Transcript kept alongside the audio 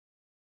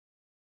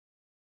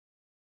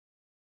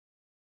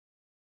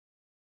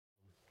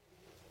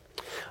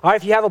All right,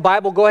 if you have a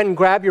Bible, go ahead and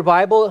grab your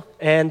Bible.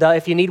 And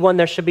if you need one,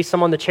 there should be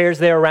some on the chairs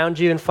there around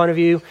you, in front of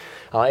you.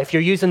 If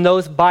you're using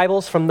those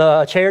Bibles from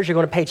the chairs, you're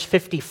going to page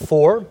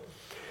 54.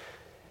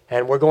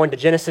 And we're going to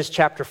Genesis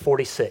chapter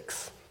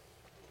 46.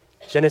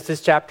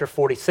 Genesis chapter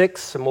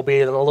 46, and we'll be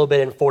in a little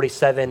bit in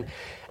 47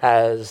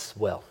 as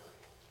well.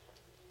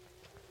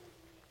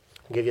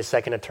 I'll give you a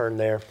second to turn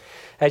there.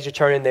 As you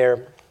turn in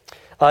there,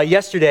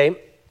 yesterday,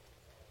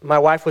 my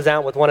wife was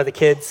out with one of the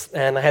kids,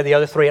 and I had the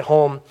other three at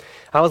home.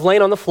 I was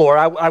laying on the floor.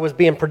 I was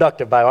being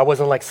productive, by the way. I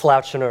wasn't like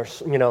slouching or,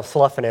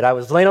 sloughing it. I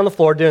was laying on the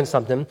floor doing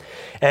something,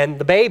 and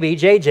the baby,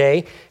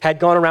 JJ, had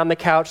gone around the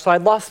couch, so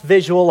I'd lost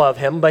visual of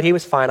him, but he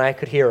was fine. I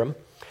could hear him.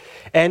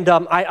 And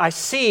I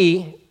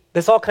see,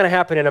 this all kind of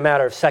happened in a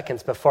matter of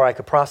seconds before I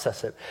could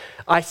process it.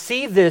 I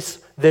see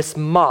this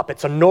mop.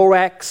 It's a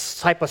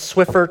Norwex type of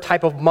Swiffer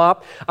type of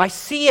mop. I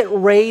see it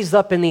raised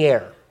up in the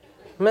air.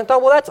 And I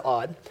thought, well, that's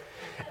odd.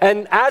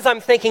 And as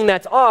I'm thinking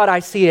that's odd, I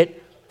see it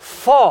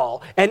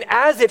fall. And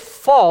as it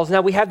falls,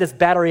 now we have this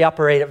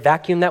battery-operated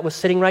vacuum that was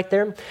sitting right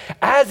there.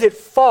 As it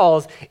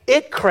falls,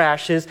 it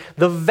crashes.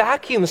 The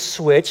vacuum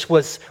switch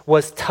was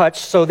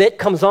touched, so that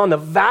comes on. The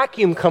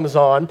vacuum comes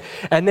on.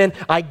 And then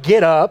I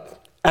get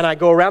up, and I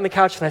go around the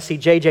couch, and I see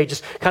JJ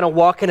just kind of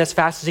walking as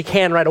fast as he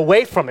can right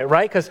away from it,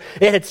 right? Because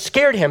it had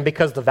scared him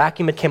because the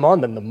vacuum had come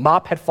on, then the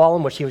mop had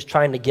fallen, which he was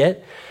trying to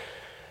get.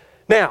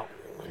 Now,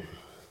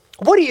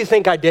 what do you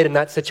think I did in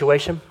that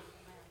situation?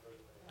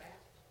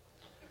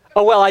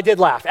 Oh, well, I did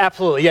laugh.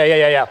 Absolutely.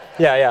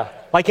 Yeah.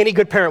 Like any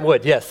good parent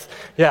would, yes.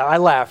 Yeah, I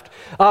laughed.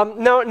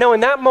 No, in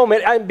that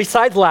moment,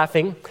 besides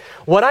laughing,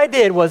 what I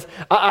did was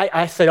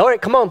I said, all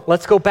right, come on,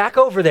 let's go back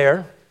over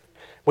there.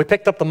 We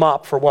picked up the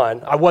mop for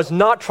one. I was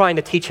not trying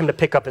to teach him to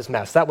pick up his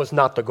mess. That was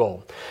not the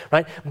goal,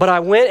 right? But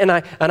I went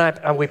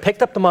and we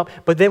picked up the mop,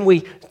 but then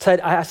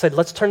I said,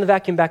 let's turn the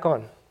vacuum back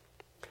on.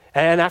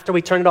 And after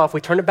we turned it off,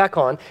 we turned it back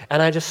on,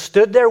 and I just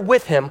stood there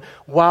with him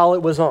while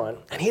it was on.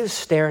 And he was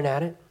staring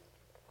at it.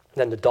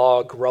 Then the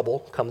dog, Rubble,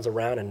 comes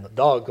around, and the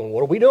dog going,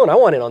 what are we doing? I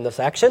want in on this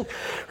action,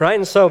 right?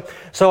 And so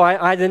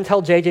I didn't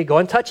tell JJ, go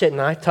and touch it,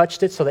 and I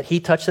touched it so that he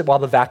touched it while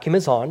the vacuum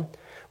is on,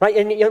 right?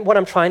 And what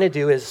I'm trying to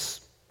do is,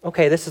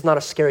 okay, this is not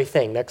a scary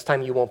thing. Next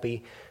time you won't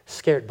be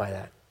scared by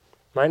that,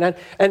 right?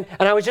 And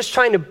I was just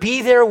trying to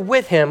be there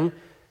with him.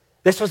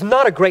 This was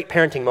not a great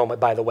parenting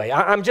moment, by the way.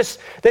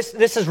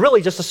 This is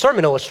really just a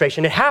sermon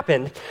illustration. It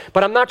happened,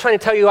 but I'm not trying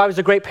to tell you I was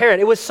a great parent.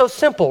 It was so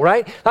simple,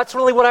 right? That's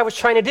really what I was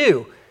trying to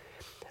do.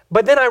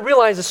 But then I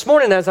realized this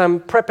morning as I'm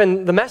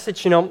prepping the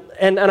message,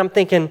 and I'm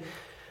thinking,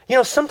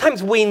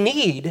 sometimes we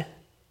need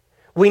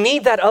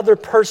that other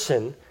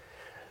person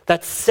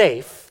that's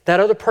safe, that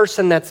other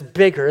person that's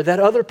bigger, that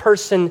other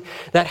person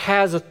that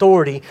has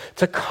authority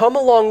to come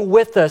along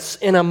with us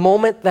in a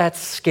moment that's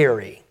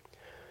scary,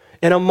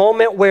 in a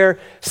moment where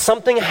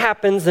something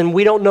happens and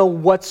we don't know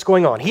what's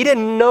going on. He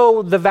didn't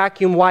know the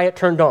vacuum, why it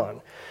turned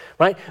on,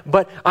 right?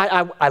 But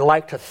I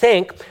like to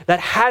think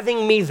that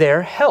having me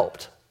there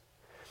helped.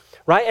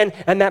 Right?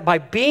 And that by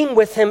being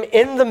with him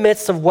in the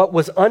midst of what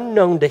was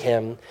unknown to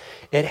him,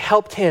 it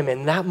helped him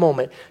in that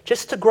moment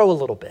just to grow a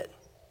little bit.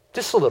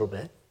 Just a little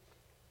bit.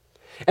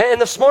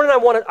 And this morning I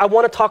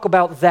want to talk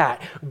about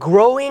that.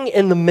 Growing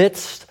in the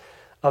midst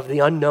of the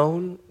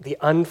unknown, the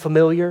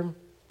unfamiliar,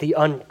 the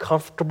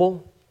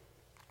uncomfortable.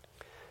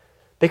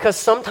 Because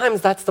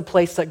sometimes that's the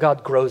place that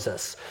God grows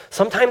us.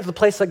 Sometimes the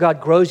place that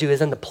God grows you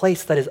is in the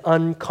place that is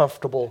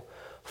uncomfortable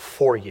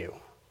for you.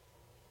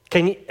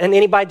 And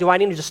anybody, do I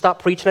need to just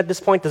stop preaching at this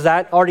point? Does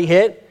that already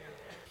hit?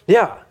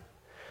 Yeah.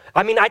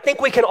 I mean, I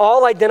think we can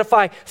all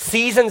identify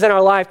seasons in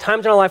our life,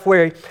 times in our life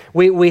where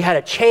we had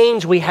a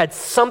change, we had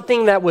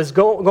something that was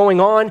going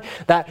on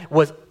that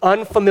was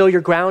unfamiliar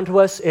ground to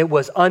us, it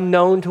was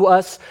unknown to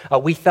us,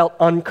 we felt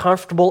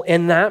uncomfortable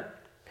in that,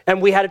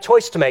 and we had a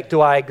choice to make. Do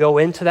I go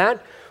into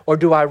that, or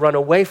do I run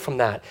away from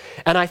that?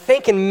 And I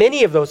think in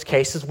many of those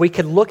cases, we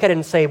could look at it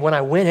and say, when I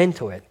went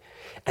into it,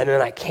 and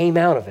then I came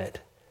out of it,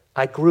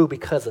 I grew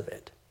because of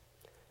it.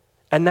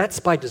 And that's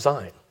by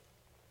design.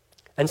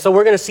 And so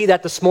we're going to see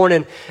that this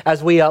morning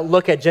as we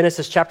look at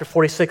Genesis chapter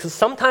 46.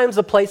 Sometimes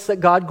the place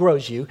that God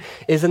grows you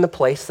is in the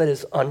place that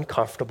is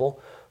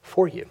uncomfortable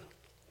for you.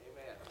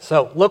 Amen.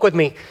 So look with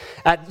me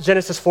at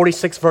Genesis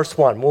 46 verse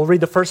 1. We'll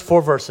read the first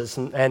 4 verses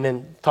and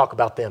then talk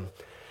about them.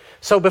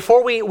 So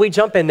before we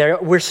jump in there,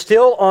 we're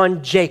still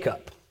on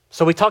Jacob.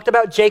 So we talked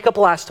about Jacob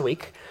last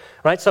week.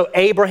 Right, so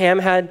Abraham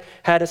had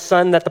a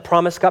son that the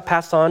promise got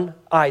passed on,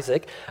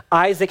 Isaac.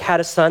 Isaac had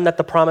a son that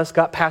the promise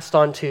got passed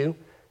on to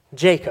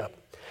Jacob.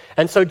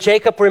 And so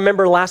Jacob,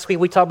 remember last week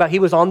we talked about he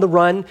was on the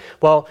run.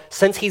 Well,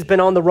 since he's been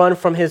on the run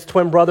from his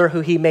twin brother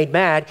who he made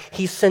mad,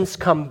 he's since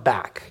come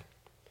back.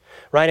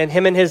 Right, and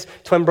him and his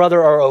twin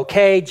brother are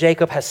okay.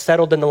 Jacob has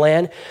settled in the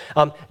land.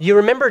 You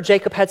remember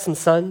Jacob had some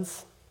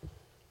sons?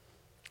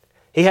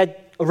 He had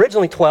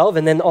originally 12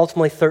 and then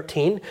ultimately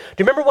 13. Do you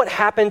remember what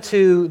happened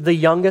to the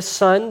youngest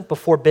son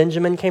before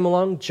Benjamin came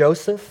along,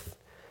 Joseph?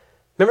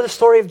 Remember the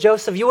story of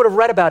Joseph? You would have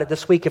read about it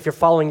this week if you're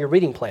following your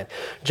reading plan.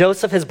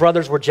 Joseph, his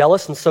brothers were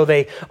jealous, and so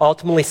they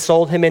ultimately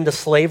sold him into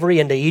slavery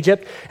into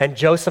Egypt, and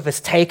Joseph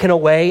is taken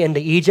away into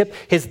Egypt.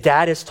 His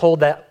dad is told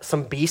that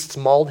some beasts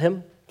mauled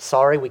him.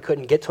 Sorry, we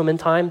couldn't get to him in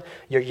time.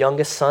 Your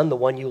youngest son, the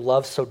one you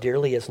love so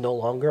dearly, is no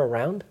longer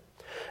around.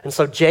 And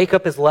so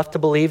Jacob is left to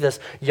believe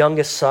this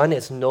youngest son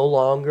is no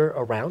longer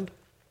around.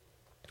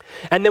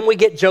 And then we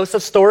get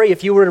Joseph's story.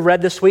 If you were to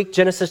read this week,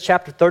 Genesis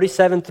chapter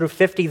 37 through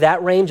 50,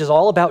 that range is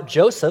all about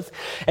Joseph.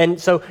 And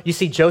so you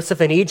see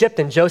Joseph in Egypt,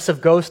 and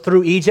Joseph goes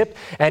through Egypt,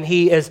 and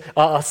he is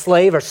a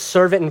slave or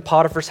servant in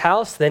Potiphar's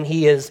house. Then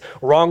he is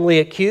wrongly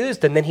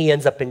accused, and then he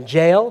ends up in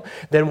jail.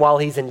 Then while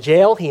he's in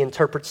jail, he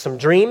interprets some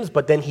dreams,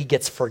 but then he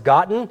gets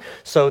forgotten.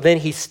 So then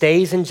he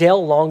stays in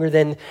jail longer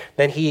than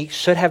he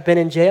should have been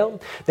in jail.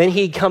 Then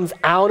he comes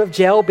out of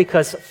jail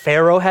because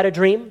Pharaoh had a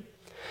dream.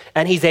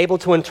 And he's able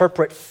to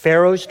interpret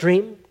Pharaoh's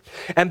dream.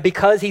 And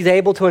because he's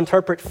able to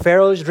interpret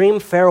Pharaoh's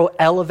dream, Pharaoh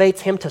elevates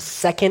him to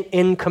second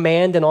in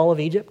command in all of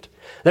Egypt.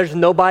 There's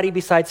nobody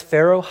besides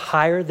Pharaoh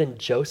higher than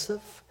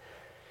Joseph.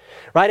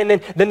 Right?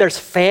 And then there's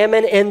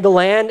famine in the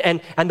land,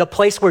 and the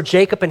place where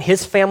Jacob and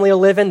his family are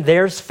living,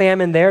 there's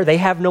famine there. They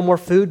have no more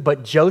food,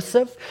 but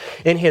Joseph,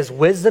 in his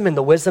wisdom and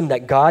the wisdom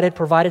that God had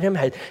provided him,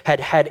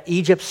 had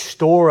Egypt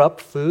store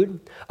up food,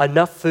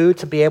 enough food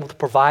to be able to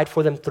provide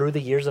for them through the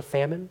years of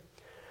famine.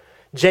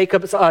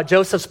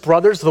 Joseph's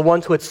brothers, the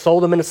ones who had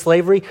sold him into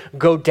slavery,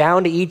 go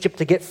down to Egypt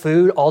to get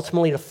food,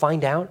 ultimately to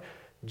find out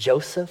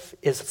Joseph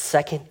is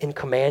second in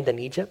command in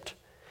Egypt,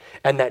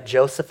 and that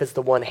Joseph is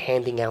the one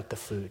handing out the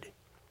food.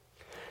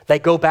 They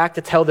go back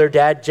to tell their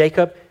dad,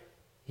 Jacob,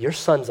 your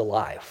son's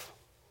alive.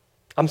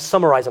 I'm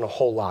summarizing a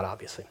whole lot,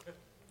 obviously.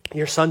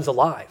 Your son's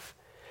alive.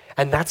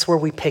 And that's where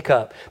we pick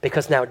up,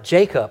 because now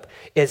Jacob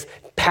is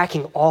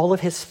packing all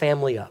of his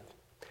family up.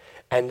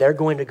 And they're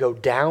going to go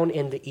down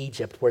into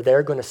Egypt, where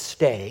they're going to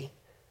stay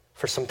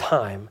for some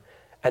time,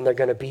 and they're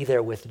going to be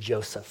there with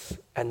Joseph,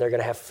 and they're going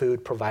to have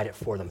food provided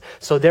for them.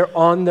 So they're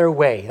on their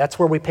way. That's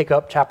where we pick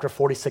up chapter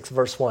 46,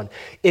 verse 1.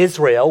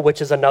 Israel,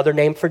 which is another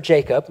name for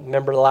Jacob.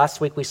 Remember last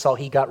week we saw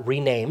he got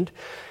renamed.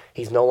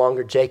 He's no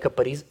longer Jacob,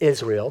 but he's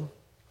Israel.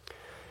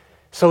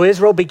 So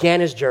Israel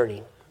began his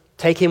journey,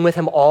 taking with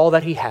him all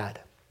that he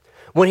had.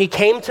 When he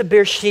came to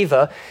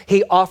Beersheba,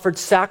 he offered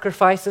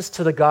sacrifices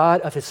to the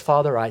God of his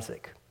father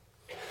Isaac.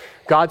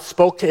 God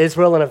spoke to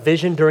Israel in a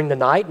vision during the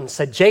night and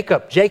said,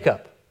 Jacob,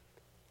 Jacob.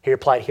 He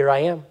replied, here I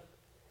am.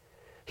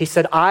 He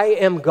said, I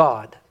am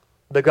God,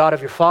 the God of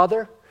your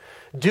father.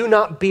 Do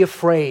not be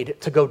afraid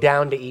to go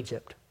down to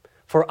Egypt,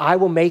 for I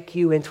will make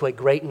you into a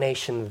great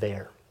nation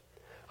there.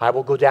 I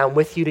will go down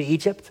with you to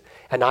Egypt,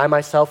 and I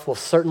myself will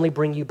certainly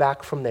bring you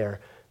back from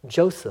there.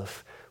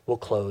 Joseph will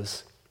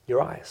close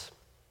your eyes.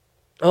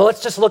 Well,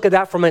 let's just look at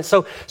that for a minute.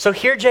 So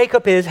here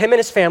Jacob is, him and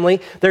his family,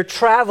 they're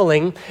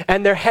traveling,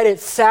 and they're headed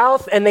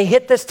south, and they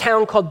hit this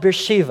town called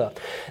Beersheba.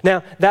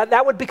 Now,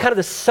 that would be kind of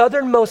the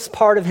southernmost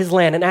part of his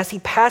land, and as he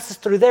passes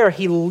through there,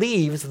 he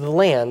leaves the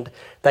land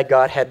that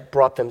God had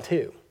brought them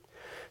to.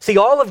 See,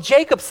 all of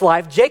Jacob's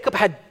life, Jacob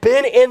had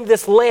been in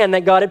this land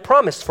that God had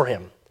promised for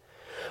him.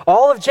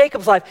 All of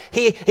Jacob's life,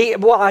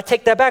 well, I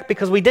take that back,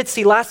 because we did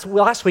see last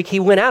week he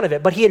went out of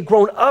it, but he had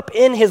grown up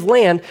in his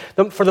land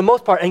for the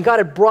most part, and God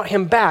had brought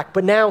him back,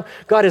 but now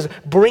God is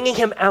bringing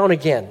him out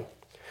again,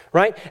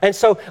 right? And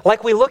so,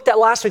 like we looked at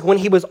last week, when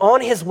he was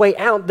on his way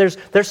out, there's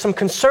some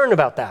concern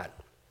about that.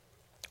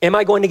 Am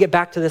I going to get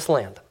back to this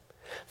land?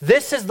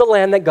 This is the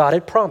land that God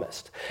had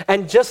promised.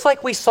 And just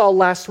like we saw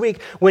last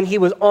week, when he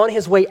was on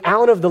his way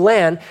out of the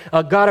land,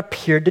 God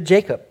appeared to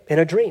Jacob in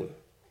a dream.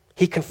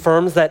 He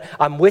confirms that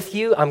I'm with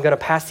you, I'm going to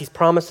pass these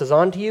promises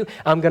on to you,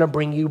 I'm going to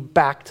bring you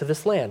back to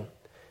this land.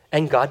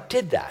 And God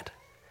did that.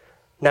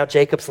 Now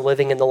Jacob's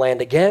living in the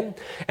land again,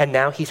 and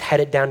now he's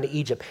headed down to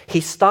Egypt.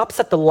 He stops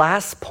at the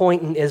last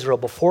point in Israel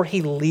before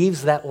he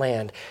leaves that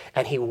land,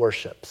 and he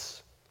worships.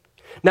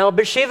 Now,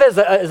 Beersheba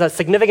is a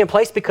significant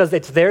place because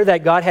it's there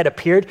that God had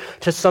appeared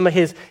to some of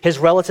his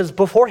relatives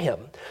before him.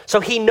 So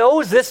he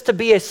knows this to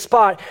be a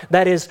spot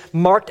that is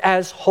marked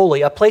as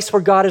holy, a place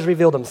where God has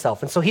revealed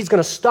himself. And so he's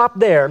going to stop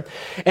there,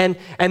 and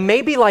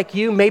maybe like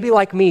you, maybe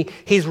like me,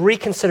 he's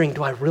reconsidering,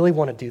 do I really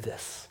want to do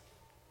this?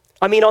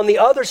 I mean, on the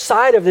other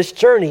side of this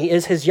journey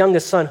is his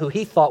youngest son, who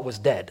he thought was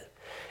dead,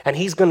 and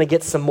he's going to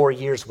get some more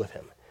years with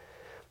him.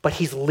 But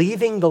he's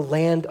leaving the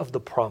land of the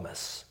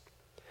promise.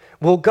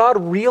 Will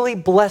God really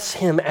bless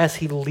him as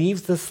he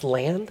leaves this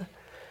land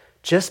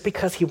just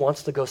because he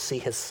wants to go see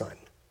his son?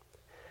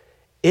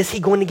 Is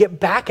he going to get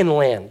back in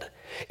land?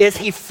 Is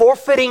he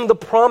forfeiting the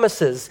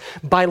promises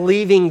by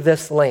leaving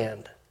this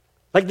land?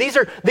 Like these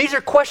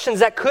are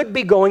questions that could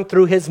be going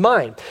through his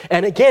mind.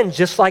 And again,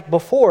 just like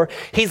before,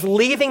 he's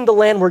leaving the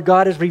land where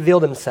God has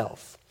revealed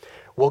himself.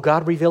 Will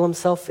God reveal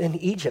himself in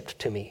Egypt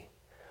to me?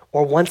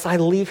 Or once I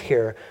leave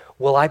here,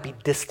 will I be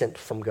distant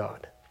from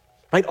God?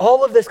 Right?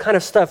 All of this kind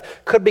of stuff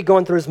could be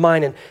going through his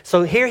mind. And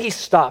so here he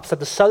stops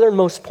at the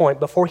southernmost point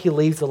before he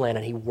leaves the land,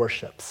 and he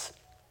worships.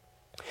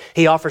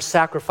 He offers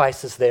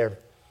sacrifices there.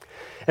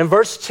 In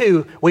verse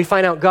 2, we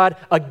find out God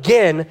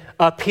again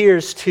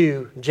appears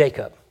to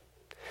Jacob.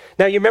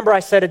 Now, you remember I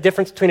said a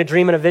difference between a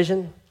dream and a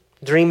vision?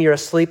 Dream, you're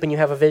asleep and you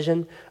have a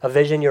vision. A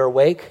vision, you're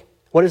awake.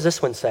 What does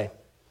this one say?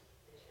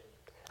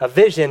 A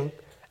vision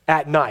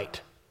at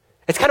night.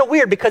 It's kind of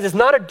weird because it's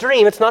not a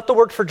dream. It's not the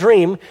word for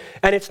dream.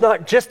 And it's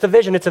not just a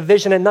vision. It's a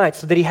vision at night.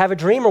 So did he have a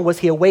dream or was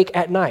he awake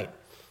at night?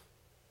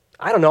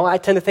 I don't know. I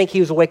tend to think he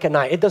was awake at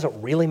night. It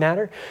doesn't really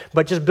matter.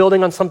 But just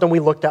building on something we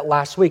looked at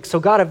last week. So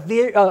God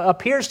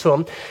appears to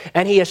him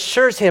and he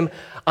assures him,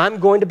 I'm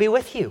going to be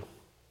with you.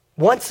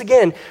 Once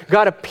again,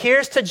 God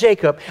appears to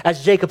Jacob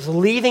as Jacob's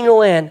leaving the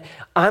land.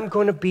 I'm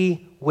going to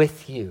be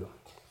with you.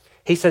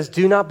 He says,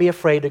 do not be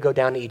afraid to go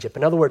down to Egypt.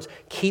 In other words,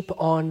 keep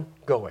on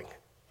going.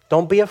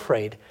 Don't be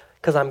afraid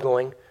because I'm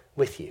going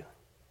with you.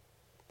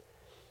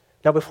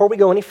 Now, before we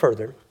go any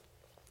further,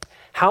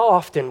 how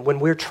often when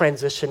we're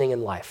transitioning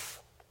in life,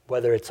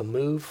 whether it's a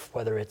move,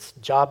 whether it's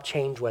job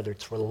change, whether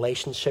it's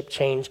relationship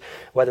change,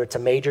 whether it's a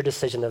major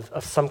decision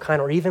of some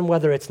kind, or even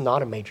whether it's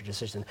not a major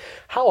decision,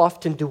 how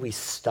often do we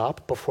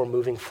stop before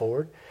moving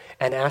forward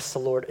and ask the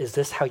Lord, is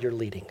this how you're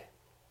leading?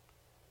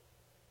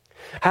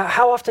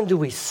 How often do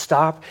we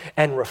stop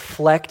and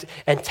reflect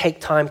and take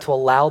time to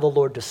allow the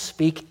Lord to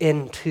speak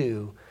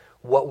into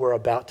what we're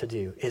about to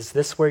do? Is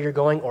this where you're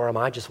going, or am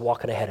I just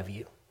walking ahead of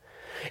you?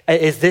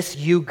 Is this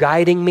you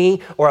guiding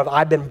me, or have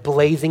I been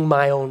blazing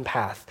my own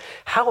path?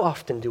 How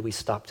often do we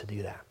stop to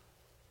do that?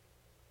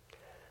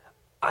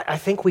 I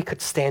think we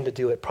could stand to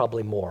do it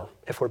probably more,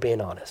 if we're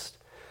being honest.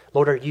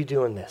 Lord, are you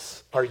doing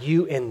this? Are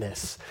you in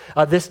this?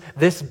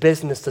 This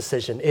business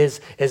decision,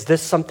 is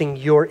this something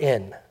you're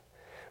in?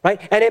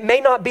 Right? And it may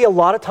not be a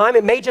lot of time.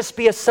 It may just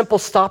be a simple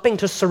stopping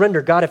to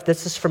surrender. God, if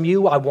this is from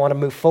you, I want to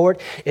move forward.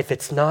 If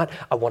it's not,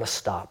 I want to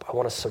stop. I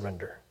want to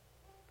surrender.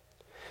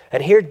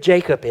 And here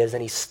Jacob is,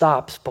 and he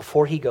stops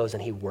before he goes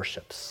and he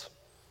worships.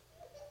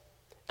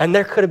 And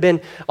there could have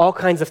been all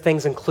kinds of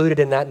things included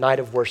in that night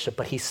of worship,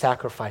 but he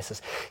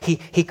sacrifices.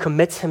 He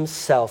commits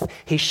himself.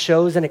 He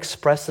shows and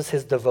expresses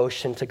his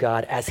devotion to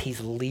God as he's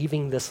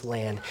leaving this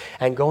land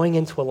and going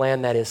into a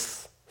land that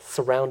is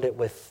surrounded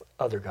with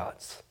other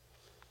gods.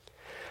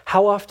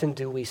 How often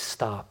do we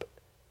stop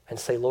and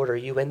say, Lord, are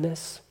you in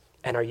this?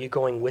 And are you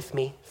going with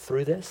me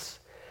through this?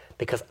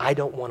 Because I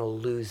don't want to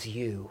lose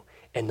you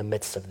in the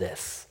midst of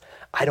this.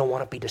 I don't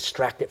want to be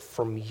distracted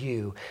from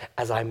you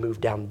as I move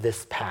down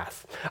this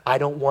path. I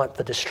don't want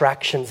the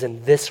distractions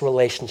in this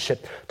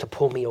relationship to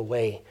pull me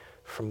away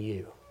from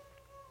you.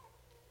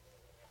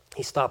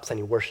 He stops and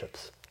he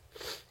worships.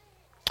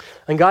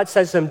 And God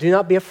says to him, do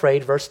not be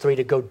afraid, verse 3,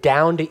 to go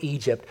down to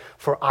Egypt,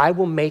 for I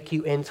will make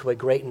you into a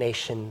great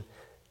nation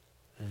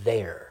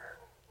there.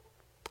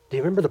 Do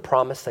you remember the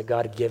promise that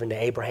God had given to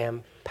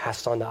Abraham,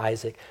 passed on to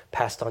Isaac,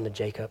 passed on to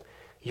Jacob?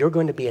 You're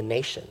going to be a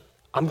nation.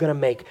 I'm going to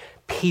make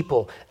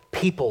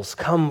peoples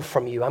come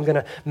from you. I'm going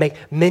to make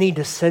many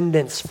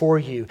descendants for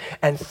you.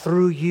 And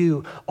through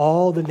you,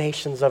 all the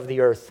nations of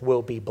the earth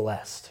will be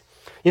blessed.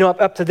 You know,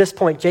 up to this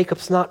point,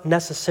 Jacob's not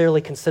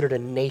necessarily considered a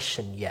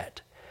nation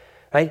yet.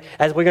 Right?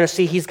 As we're going to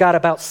see, he's got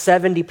about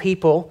 70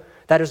 people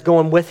that is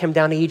going with him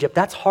down to Egypt.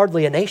 That's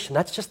hardly a nation.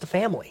 That's just a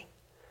family.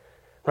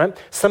 Right?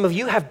 Some of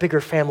you have bigger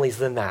families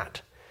than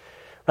that.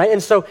 Right?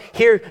 And so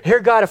here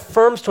God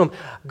affirms to him,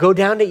 go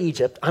down to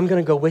Egypt. I'm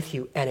going to go with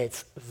you. And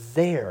it's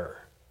there.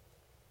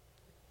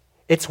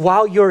 It's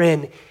while you're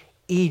in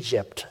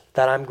Egypt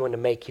that I'm going to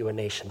make you a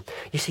nation.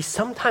 You see,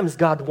 sometimes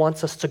God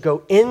wants us to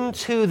go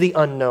into the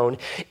unknown,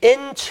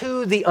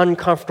 into the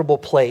uncomfortable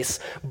place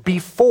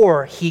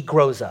before he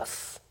grows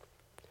us.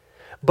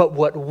 But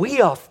what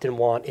we often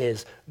want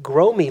is,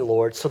 grow me,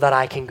 Lord, so that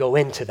I can go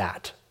into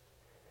that.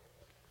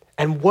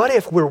 And what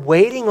if we're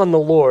waiting on the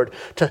Lord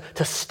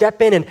to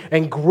step in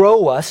and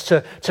grow us,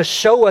 to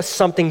show us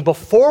something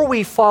before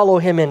we follow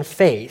him in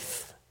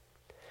faith?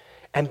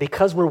 And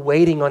because we're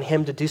waiting on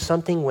him to do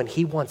something when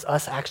he wants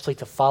us actually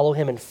to follow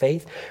him in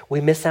faith, we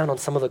miss out on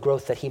some of the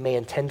growth that he may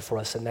intend for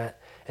us in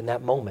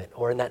that moment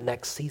or in that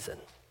next season.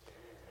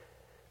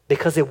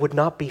 Because it would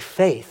not be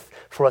faith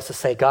for us to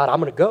say, God, I'm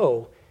going to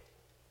go,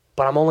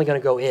 but I'm only going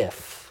to go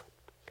if.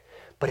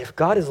 But if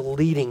God is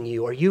leading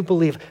you, or you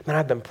believe, man,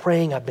 I've been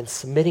praying, I've been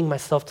submitting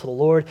myself to the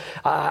Lord,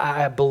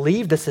 I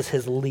believe this is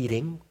his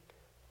leading,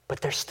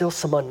 but there's still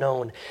some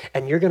unknown,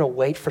 and you're going to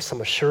wait for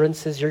some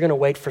assurances, you're going to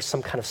wait for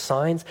some kind of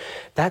signs,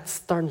 that's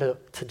starting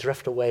to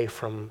drift away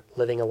from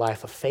living a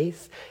life of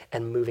faith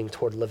and moving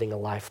toward living a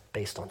life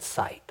based on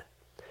sight.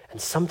 And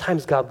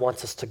sometimes God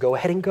wants us to go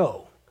ahead and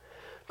go.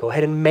 Go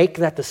ahead and make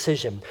that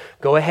decision.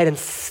 Go ahead and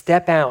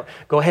step out.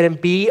 Go ahead and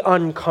be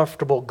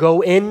uncomfortable.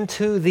 Go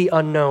into the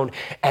unknown.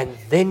 And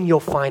then you'll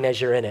find as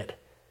you're in it,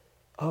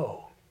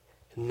 oh,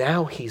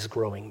 now he's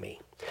growing me.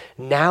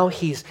 Now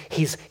he's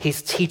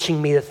teaching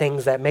me the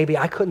things that maybe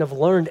I couldn't have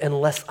learned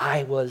unless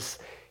I was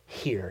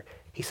here.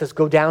 He says,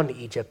 go down to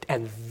Egypt,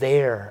 and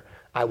there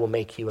I will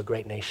make you a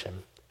great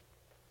nation.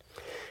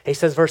 He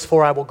says, verse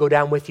 4, I will go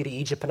down with you to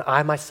Egypt, and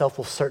I myself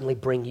will certainly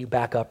bring you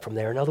back up from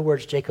there. In other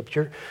words, Jacob,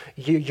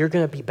 you're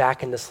going to be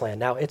back in this land.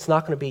 Now, it's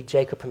not going to be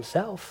Jacob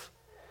himself,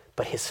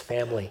 but his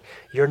family.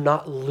 You're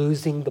not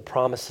losing the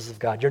promises of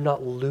God. You're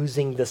not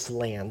losing this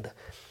land.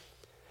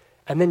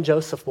 And then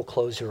Joseph will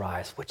close your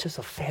eyes, which is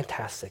a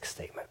fantastic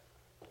statement.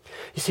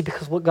 You see,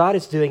 because what God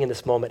is doing in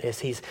this moment is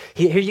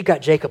here you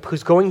got Jacob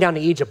who's going down to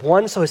Egypt,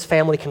 one, so his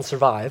family can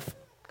survive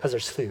because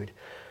there's food,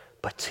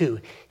 but two,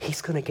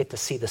 he's going to get to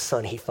see the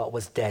son he thought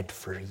was dead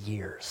for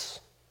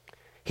years.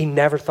 He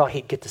never thought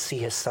he'd get to see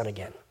his son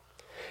again.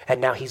 And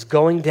now he's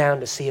going down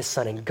to see his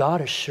son, and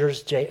God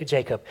assures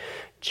Jacob,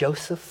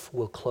 Joseph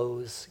will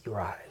close your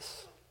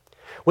eyes,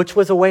 which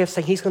was a way of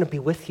saying he's going to be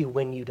with you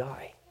when you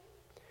die.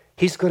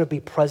 He's going to be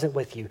present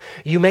with you.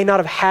 You may not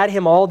have had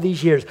him all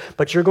these years,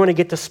 but you're going to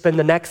get to spend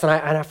the next,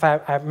 and if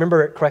I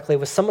remember it correctly, it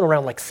was somewhere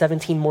around like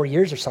 17 more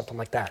years or something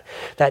like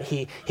that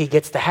he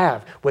gets to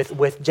have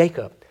with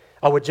Jacob,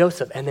 or with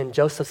Joseph, and then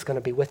Joseph's going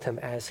to be with him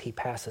as he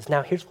passes.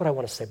 Now, here's what I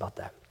want to say about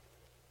that.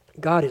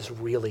 God is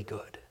really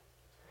good.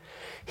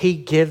 He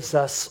gives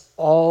us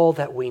all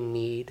that we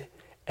need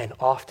and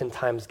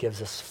oftentimes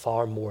gives us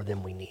far more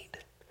than we need.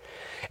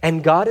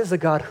 And God is a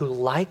God who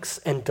likes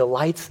and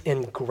delights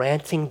in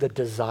granting the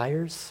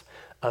desires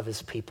of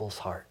his people's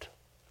heart.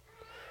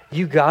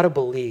 You got to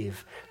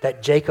believe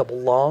that Jacob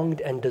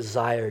longed and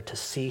desired to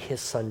see his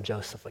son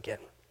Joseph again.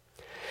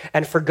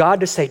 And for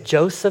God to say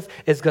Joseph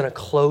is going to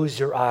close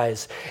your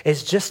eyes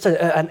is just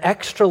an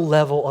extra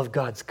level of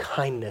God's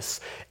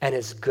kindness and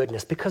his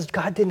goodness, because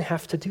God didn't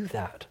have to do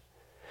that.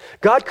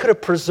 God could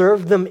have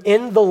preserved them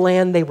in the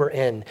land they were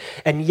in,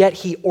 and yet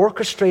he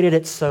orchestrated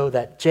it so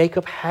that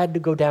Jacob had to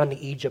go down to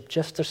Egypt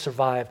just to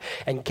survive.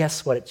 And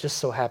guess what? It just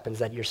so happens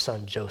that your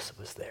son Joseph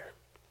was there.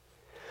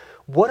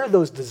 What are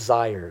those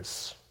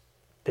desires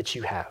that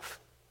you have?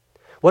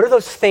 What are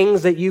those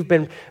things that you've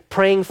been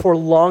praying for,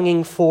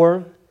 longing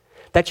for,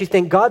 that you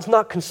think God's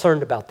not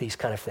concerned about these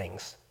kind of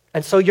things?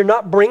 And so you're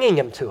not bringing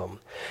him to him,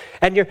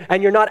 and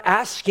you're not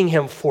asking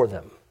him for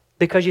them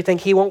because you think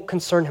he won't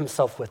concern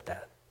himself with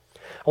that.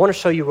 I want to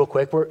show you real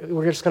quick.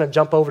 We're just going to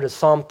jump over to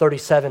Psalm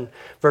 37,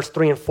 verse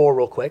 3 and 4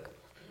 real quick,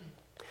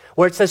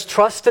 where it says,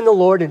 trust in the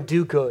Lord and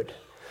do good.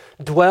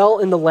 Dwell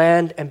in the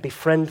land and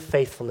befriend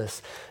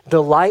faithfulness.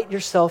 Delight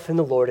yourself in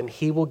the Lord, and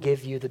he will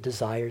give you the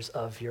desires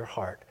of your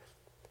heart.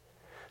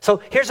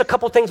 So here's a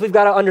couple things we've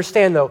got to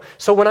understand, though.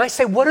 So when I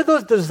say, what are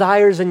those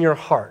desires in your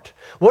heart?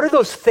 What are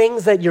those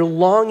things that you're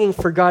longing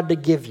for God to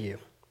give you?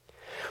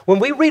 When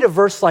we read a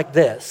verse like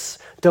this,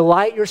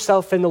 delight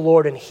yourself in the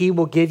Lord and he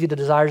will give you the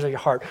desires of your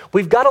heart,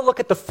 we've got to look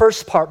at the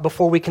first part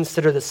before we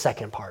consider the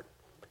second part,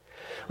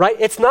 right?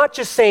 It's not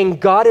just saying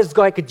God is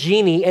like a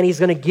genie and he's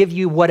going to give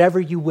you whatever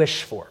you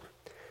wish for.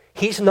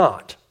 He's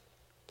not.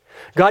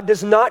 God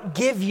does not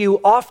give you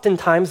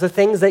oftentimes the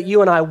things that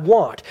you and I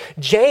want.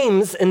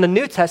 James in the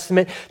New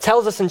Testament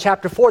tells us in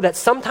chapter 4 that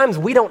sometimes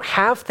we don't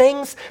have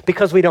things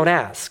because we don't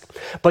ask.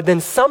 But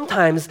then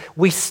sometimes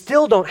we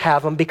still don't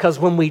have them because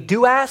when we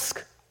do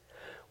ask,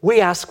 we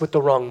ask with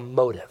the wrong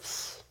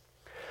motives.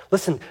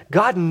 Listen,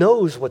 God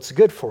knows what's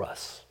good for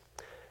us.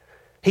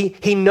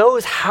 He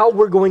knows how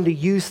we're going to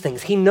use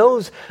things. He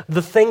knows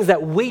the things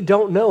that we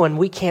don't know and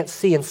we can't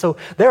see. And so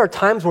there are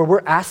times where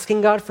we're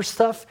asking God for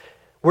stuff.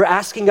 We're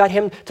asking God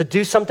him to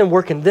do something,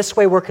 work in this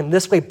way,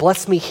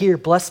 bless me here,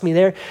 bless me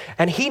there.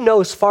 And he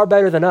knows far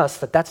better than us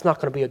that that's not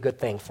going to be a good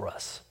thing for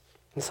us.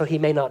 And so he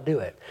may not do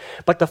it.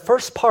 But the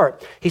first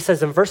part, he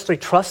says in verse 3,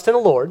 trust in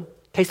the Lord.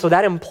 Okay, so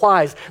that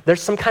implies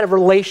there's some kind of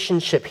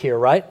relationship here,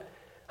 right?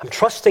 I'm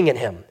trusting in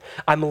him.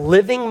 I'm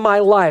living my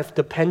life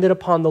dependent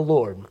upon the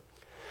Lord.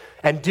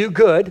 And do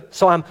good,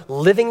 so I'm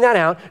living that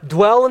out.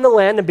 Dwell in the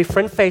land and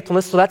befriend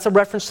faithfulness. So that's a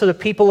reference to the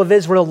people of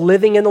Israel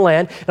living in the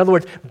land. In other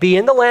words, be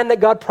in the land that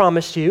God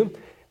promised you.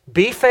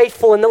 Be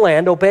faithful in the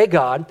land, obey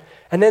God,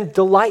 and then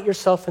delight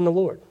yourself in the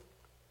Lord.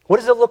 What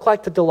does it look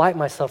like to delight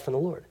myself in the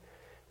Lord?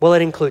 Well,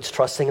 it includes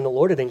trusting in the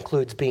Lord. It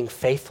includes being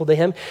faithful to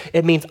him.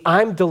 It means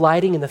I'm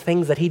delighting in the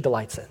things that he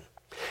delights in.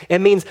 It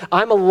means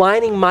I'm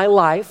aligning my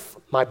life,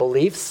 my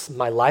beliefs,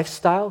 my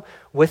lifestyle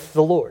with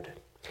the Lord.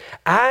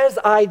 As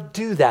I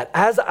do that,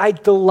 as I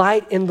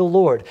delight in the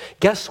Lord,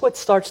 guess what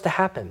starts to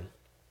happen?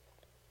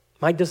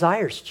 My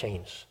desires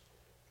change.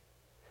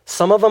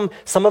 Some of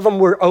them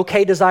were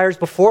okay desires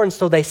before, and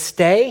so they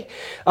stay.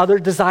 Other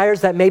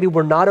desires that maybe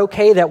were not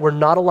okay, that were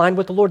not aligned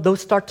with the Lord,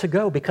 those start to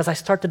go because I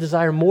start to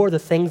desire more the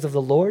things of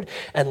the Lord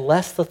and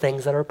less the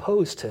things that are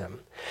opposed to him.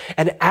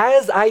 And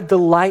as I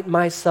delight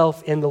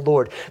myself in the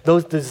Lord,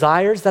 those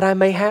desires that I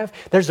may have,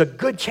 there's a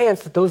good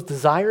chance that those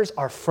desires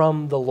are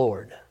from the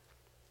Lord.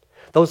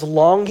 Those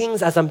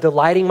longings, as I'm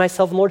delighting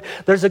myself in the Lord,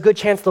 there's a good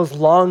chance those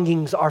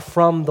longings are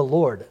from the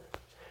Lord.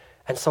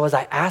 And so as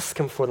I ask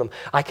him for them,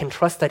 I can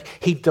trust that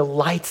he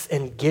delights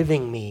in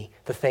giving me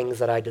the things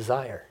that I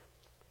desire.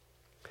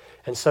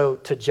 And so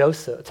to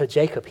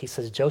Jacob, he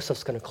says,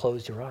 Joseph's going to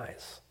close your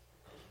eyes.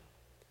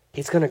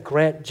 He's going to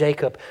grant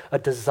Jacob a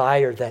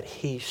desire that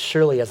he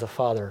surely as a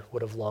father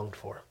would have longed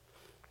for.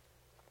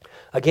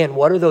 Again,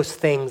 what are those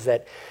things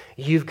that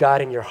you've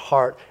got in your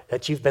heart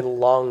that you've been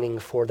longing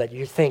for, that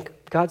you think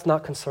God's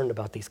not concerned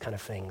about these kind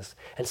of things?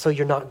 And so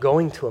you're not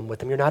going to him with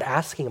them. You're not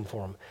asking him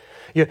for them.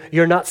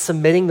 You're not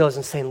submitting those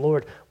and saying,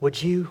 Lord,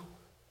 would you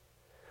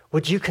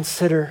Would you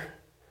consider?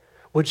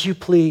 Would you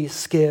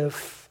please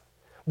give?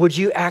 Would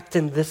you act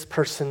in this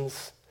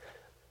person's?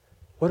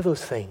 What are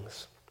those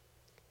things?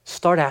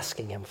 Start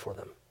asking him for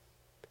them.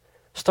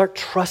 Start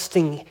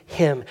trusting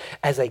him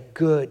as a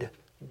good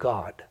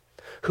God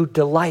who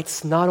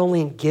delights not only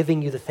in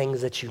giving you the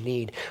things that you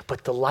need,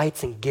 but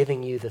delights in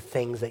giving you the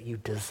things that you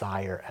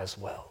desire as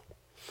well.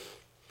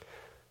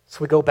 So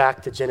we go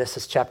back to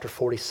Genesis chapter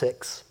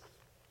 46.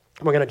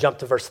 We're going to jump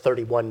to verse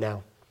 31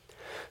 now.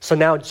 So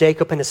now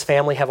Jacob and his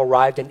family have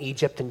arrived in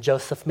Egypt, and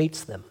Joseph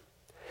meets them.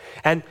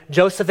 And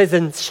Joseph is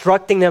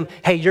instructing them,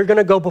 hey, you're going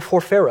to go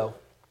before Pharaoh.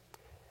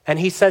 And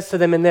he says to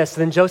them in this,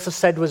 then Joseph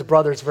said to his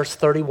brothers, verse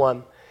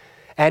 31,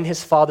 and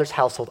his father's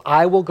household,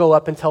 I will go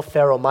up and tell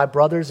Pharaoh, my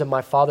brothers and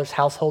my father's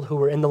household who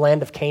were in the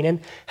land of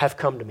Canaan have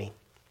come to me.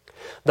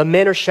 The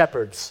men are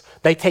shepherds.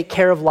 They take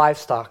care of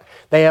livestock.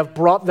 They have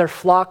brought their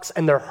flocks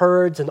and their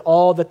herds and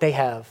all that they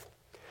have.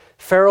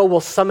 Pharaoh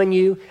will summon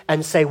you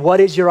and say, what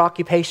is your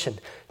occupation?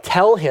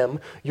 Tell him,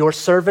 your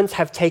servants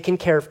have taken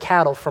care of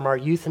cattle from our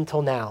youth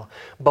until now,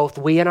 both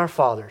we and our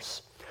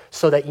fathers,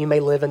 so that you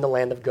may live in the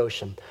land of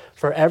Goshen.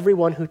 For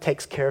everyone who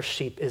takes care of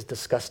sheep is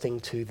disgusting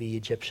to the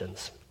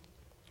Egyptians.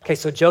 Okay,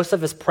 so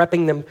Joseph is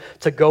prepping them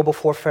to go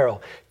before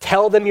Pharaoh.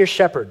 Tell them you're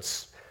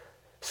shepherds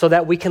so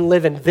that we can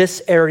live in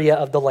this area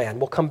of the land.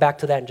 We'll come back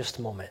to that in just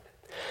a moment.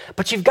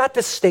 But you've got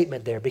this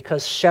statement there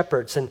because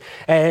shepherds, and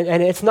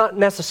it's not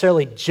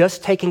necessarily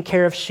just taking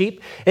care of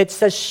sheep. It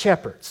says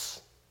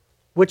shepherds,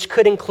 which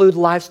could include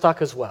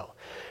livestock as well.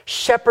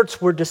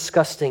 Shepherds were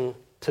disgusting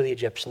to the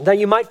Egyptians. Now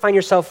you might find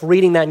yourself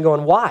reading that and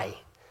going, why?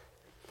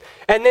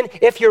 And then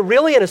if you're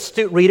really an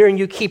astute reader and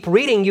you keep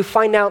reading, you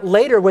find out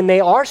later when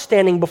they are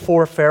standing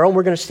before Pharaoh, and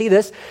we're going to see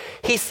this,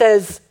 he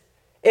says,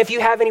 if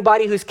you have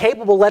anybody who's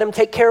capable, let him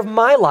take care of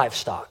my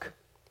livestock.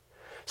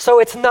 So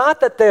it's not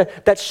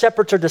that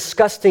shepherds are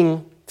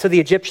disgusting to the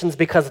Egyptians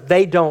because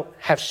they don't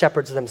have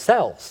shepherds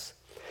themselves.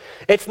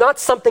 It's not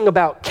something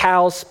about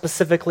cows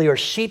specifically or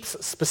sheep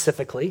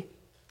specifically.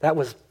 That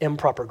was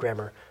improper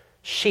grammar.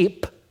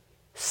 Sheep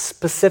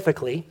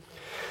specifically.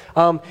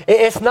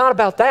 It's not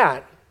about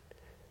that.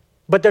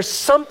 But there's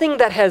something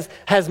that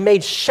has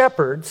made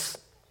shepherds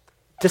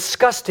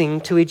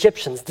disgusting to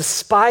Egyptians,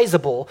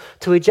 despisable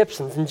to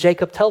Egyptians, and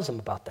Jacob tells them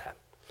about that.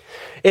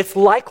 It's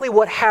likely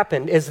what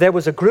happened is there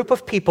was a group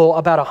of people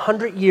about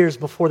 100 years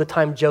before the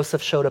time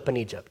Joseph showed up in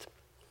Egypt.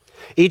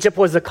 Egypt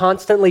was a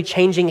constantly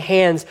changing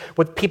hands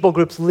with people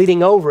groups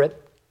leading over it.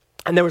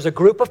 And there was a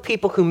group of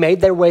people who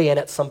made their way in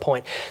at some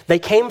point. They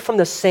came from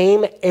the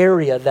same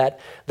area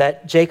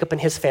that Jacob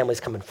and his family is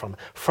coming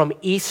from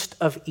east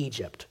of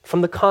Egypt,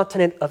 from the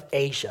continent of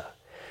Asia.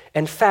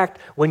 In fact,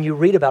 when you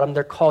read about them,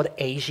 they're called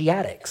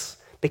Asiatics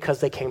because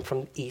they came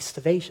from east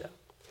of Asia.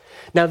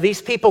 Now,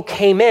 these people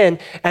came in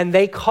and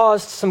they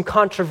caused some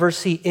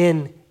controversy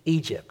in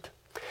Egypt.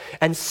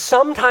 And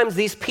sometimes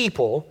these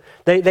people,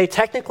 they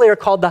technically are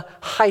called the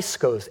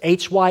Hyskos,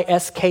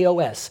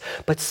 Hyskos,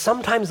 but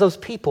sometimes those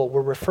people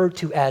were referred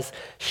to as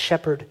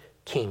shepherd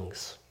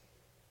kings.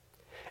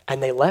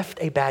 And they left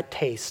a bad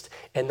taste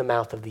in the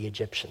mouth of the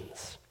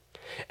Egyptians.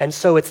 And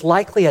so it's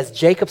likely as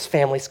Jacob's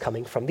family's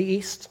coming from the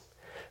east,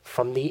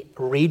 from the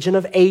region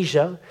of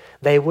Asia,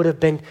 they would have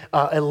been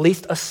at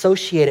least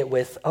associated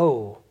with,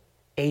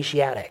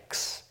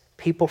 Asiatics,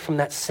 people from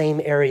that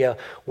same area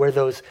where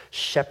those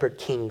shepherd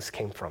kings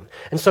came from.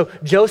 And so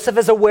Joseph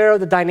is aware of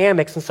the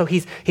dynamics, and so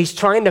he's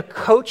trying to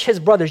coach his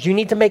brothers. You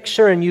need to make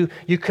sure and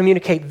you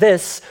communicate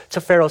this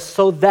to Pharaoh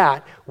so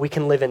that we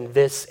can live in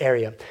this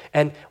area.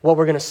 And what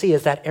we're going to see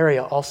is that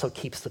area also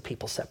keeps the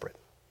people separate.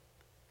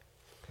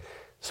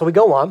 So we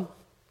go on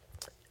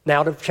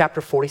now to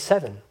chapter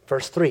 47,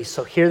 verse 3.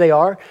 So here they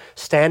are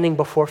standing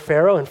before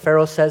Pharaoh, and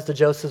Pharaoh says to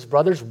Joseph's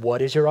brothers,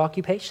 what is your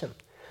occupation?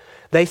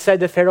 They said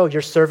to Pharaoh,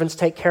 your servants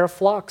take care of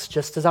flocks,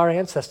 just as our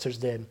ancestors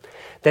did.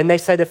 Then they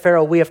said to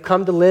Pharaoh, we have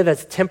come to live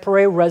as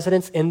temporary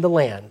residents in the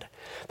land.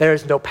 There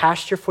is no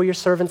pasture for your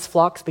servants'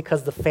 flocks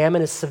because the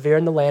famine is severe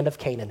in the land of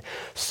Canaan.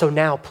 So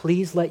now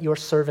please let your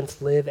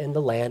servants live in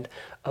the land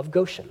of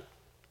Goshen.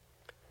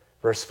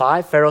 Verse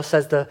 5, Pharaoh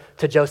says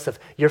to Joseph,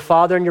 your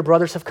father and your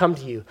brothers have come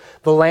to you.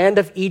 The land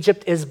of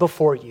Egypt is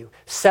before you.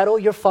 Settle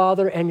your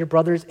father and your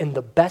brothers in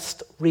the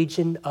best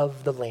region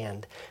of the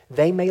land.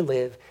 They may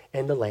live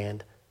in the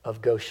land of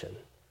Goshen.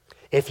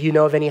 If you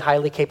know of any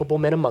highly capable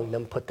men among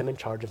them, put them in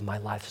charge of my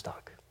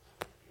livestock.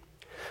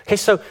 Okay,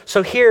 so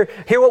here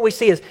what we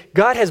see is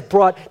God has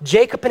brought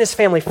Jacob and his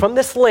family from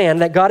this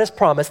land that God has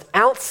promised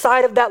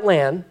outside of that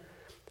land.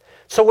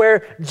 So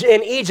where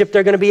in Egypt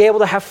they're going to be able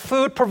to have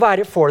food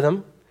provided for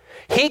them.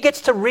 He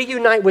gets to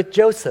reunite with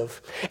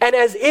Joseph. And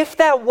as if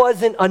that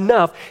wasn't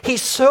enough, he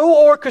so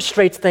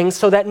orchestrates things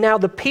so that now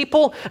the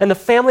people and the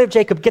family of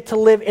Jacob get to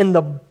live in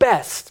the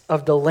best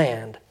of the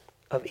land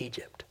of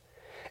Egypt.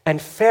 And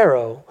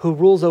Pharaoh, who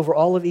rules over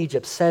all of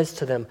Egypt, says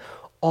to them,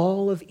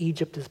 all of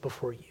Egypt is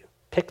before you.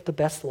 Pick the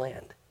best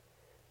land.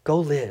 Go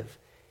live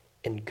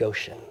in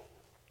Goshen.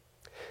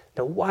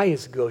 Now, why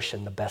is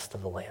Goshen the best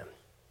of the land?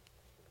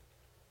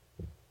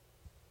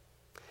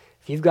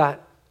 If you've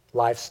got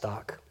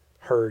livestock,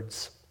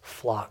 herds,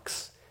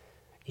 flocks,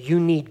 you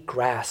need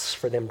grass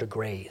for them to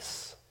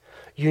graze.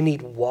 You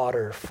need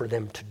water for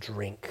them to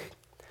drink.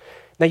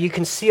 Now you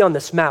can see on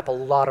this map a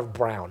lot of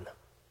brown.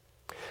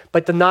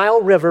 But the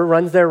Nile River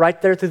runs there,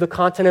 right there through the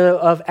continent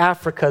of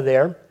Africa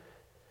there.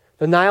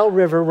 The Nile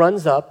River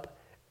runs up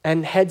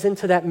and heads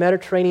into that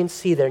Mediterranean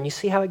Sea there. And you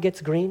see how it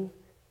gets green?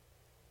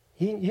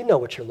 You know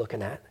what you're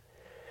looking at.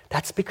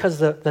 That's because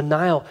the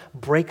Nile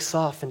breaks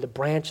off into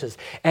branches.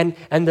 And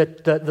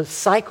the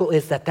cycle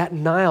is that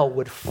Nile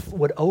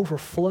would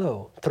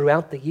overflow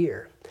throughout the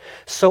year.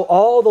 So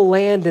all the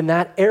land in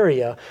that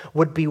area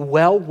would be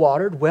well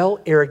watered, well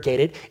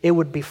irrigated. It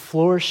would be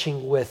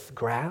flourishing with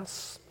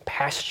grass,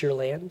 pasture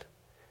land.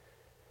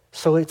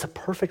 So it's a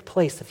perfect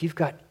place if you've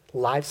got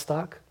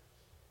livestock,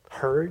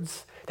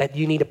 herds, that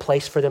you need a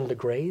place for them to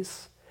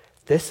graze.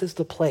 This is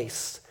the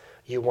place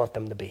you want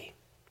them to be.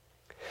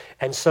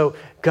 And so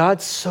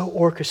God so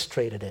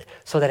orchestrated it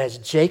so that as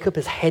Jacob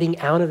is heading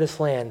out of this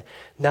land,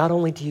 not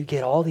only do you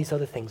get all these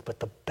other things, but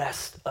the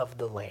best of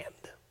the land.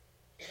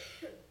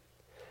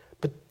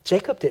 But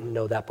Jacob didn't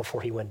know that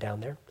before he went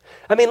down there.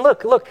 I mean,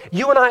 look,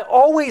 you and I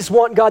always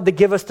want God to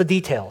give us the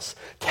details.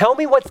 Tell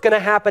me what's going to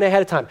happen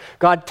ahead of time.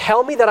 God,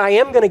 tell me that I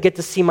am going to get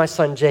to see my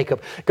son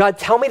Jacob. God,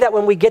 tell me that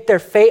when we get there,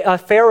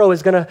 Pharaoh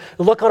is going to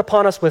look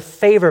upon us with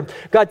favor.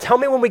 God, tell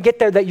me when we get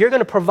there that you're going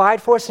to provide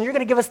for us and you're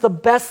going to give us the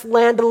best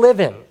land to live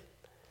in.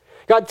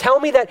 God, tell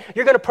me that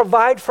you're going to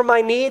provide for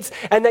my needs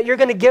and that you're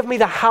going to give me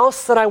the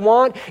house that I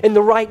want in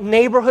the right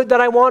neighborhood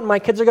that I want. My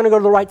kids are going to go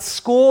to the right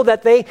school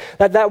that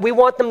we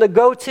want them to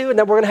go to, and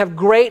that we're going to have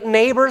great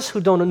neighbors who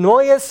don't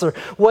annoy us, or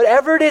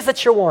whatever it is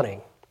that you're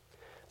wanting.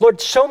 Lord,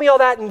 show me all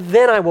that and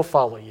then I will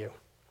follow you.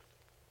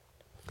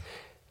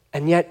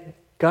 And yet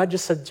God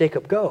just said,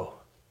 Jacob, go.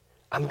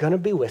 I'm going to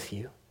be with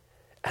you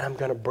and I'm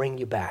going to bring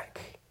you back.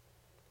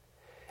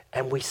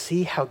 And we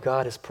see how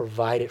God has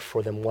provided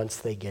for them once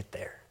they get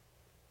there.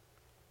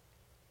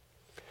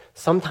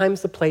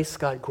 Sometimes the place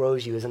God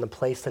grows you is in the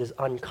place that is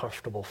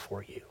uncomfortable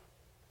for you.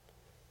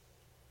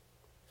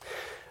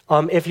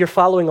 If you're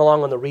following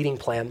along on the reading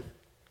plan,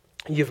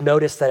 you've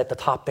noticed that at the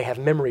top they have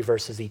memory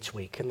verses each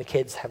week, and the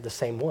kids have the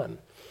same one.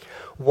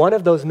 One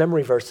of those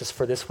memory verses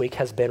for this week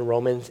has been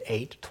Romans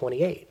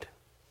 8:28.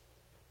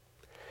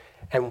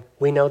 And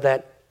we know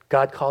that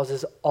God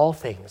causes all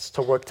things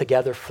to work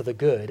together for the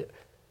good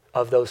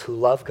of those who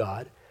love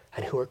God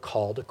and who are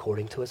called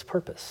according to his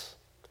purpose.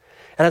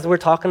 And as we're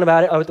talking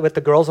about it with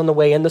the girls on the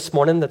way in this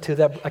morning, the two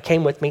that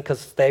came with me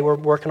because they were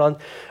working on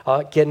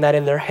getting that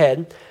in their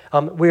head,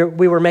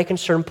 we were making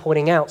sure and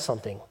pointing out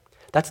something.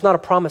 That's not a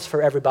promise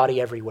for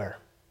everybody everywhere.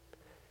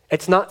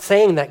 It's not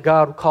saying that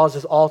God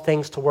causes all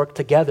things to work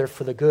together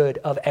for the good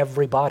of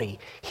everybody.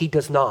 He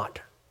does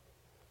not.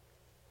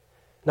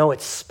 No,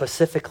 it's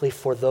specifically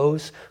for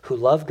those who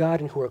love God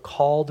and who are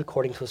called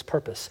according to his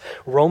purpose.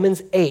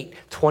 Romans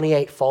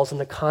 8:28 falls in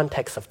the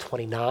context of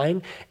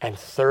 29 and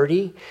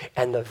 30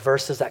 and the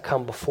verses that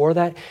come before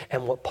that.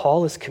 And what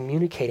Paul is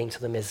communicating to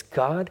them is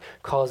God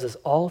causes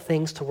all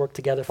things to work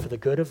together for the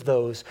good of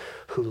those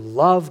who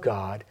love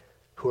God,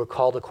 who are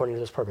called according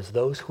to his purpose,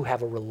 those who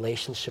have a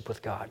relationship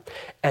with God.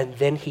 And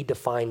then he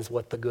defines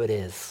what the good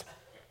is.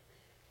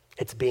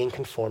 It's being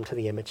conformed to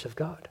the image of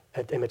God,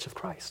 the image of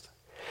Christ.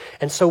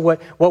 And so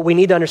what we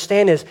need to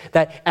understand is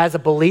that as a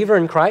believer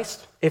in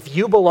Christ, if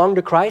you belong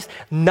to Christ,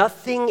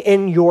 nothing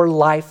in your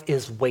life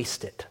is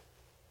wasted.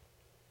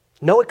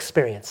 No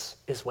experience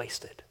is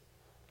wasted.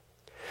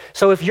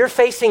 So if you're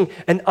facing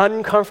an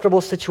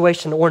uncomfortable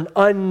situation or an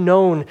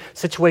unknown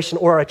situation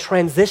or a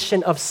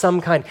transition of some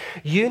kind,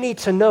 you need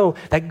to know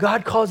that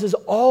God causes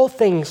all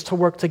things to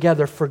work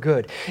together for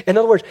good. In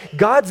other words,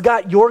 God's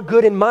got your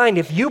good in mind.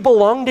 If you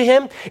belong to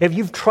him, if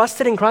you've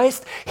trusted in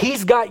Christ,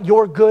 he's got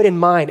your good in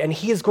mind, and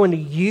he is going to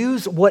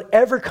use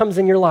whatever comes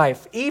in your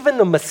life, even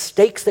the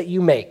mistakes that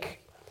you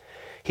make.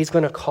 He's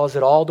going to cause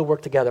it all to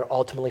work together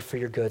ultimately for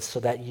your good so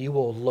that you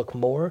will look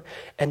more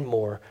and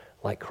more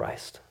like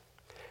Christ.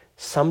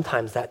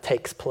 Sometimes that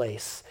takes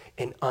place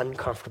in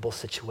uncomfortable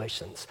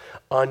situations,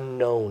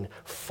 unknown,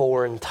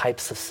 foreign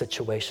types of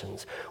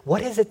situations.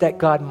 What is it that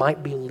God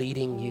might be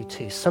leading you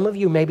to? Some of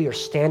you maybe are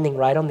standing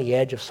right on the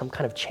edge of some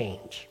kind of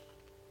change,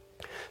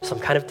 some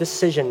kind of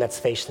decision that's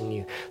facing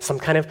you, some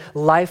kind of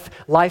life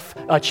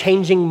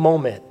changing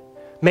moment.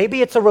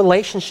 Maybe it's a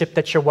relationship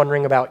that you're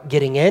wondering about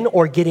getting in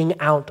or getting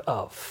out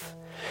of.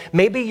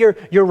 Maybe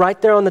you're right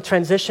there on the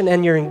transition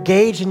and you're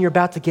engaged and you're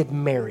about to get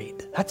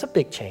married. That's a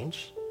big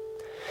change.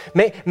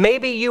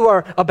 Maybe you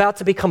are about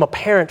to become a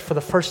parent for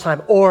the first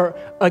time or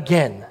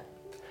again,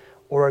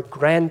 or a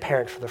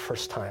grandparent for the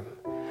first time.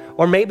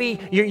 Or maybe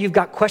you've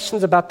got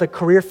questions about the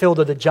career field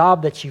or the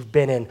job that you've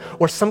been in,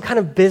 or some kind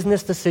of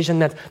business decision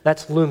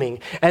that's looming,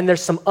 and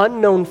there's some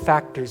unknown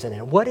factors in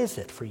it. What is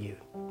it for you?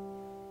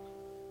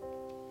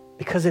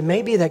 Because it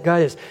may be that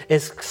God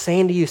is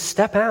saying to you,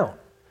 step out.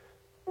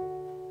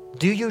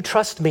 Do you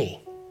trust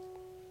me?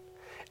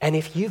 And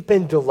if you've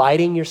been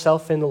delighting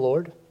yourself in the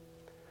Lord,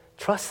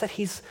 trust that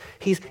he's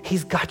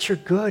got your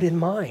good in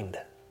mind.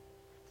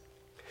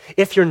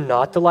 If you're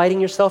not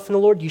delighting yourself in the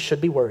Lord, you should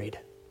be worried.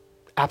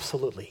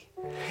 Absolutely.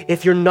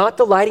 if you're not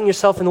delighting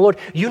yourself in the Lord,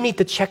 you need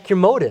to check your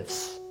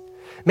motives.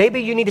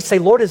 Maybe you need to say,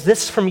 Lord, is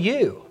this from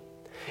you?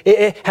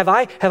 Have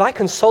I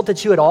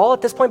consulted you at all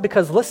at this point?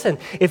 Because listen,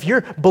 if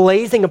you're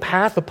blazing a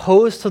path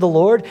opposed to the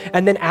Lord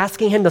and then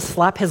asking him to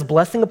slap his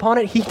blessing upon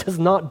it, he does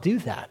not do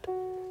that.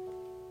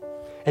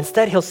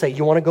 Instead, he'll say,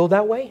 you want to go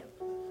that way?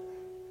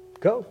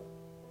 Go.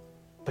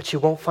 But you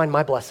won't find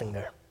my blessing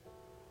there.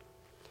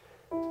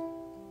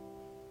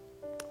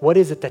 What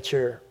is it that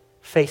you're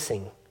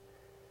facing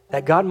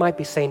that God might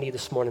be saying to you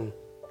this morning,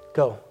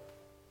 go,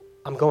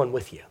 I'm going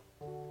with you.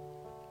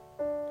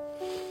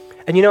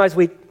 And you know, as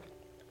we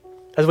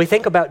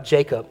think about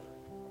Jacob,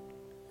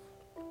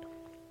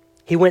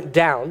 he went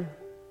down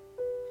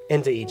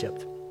into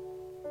Egypt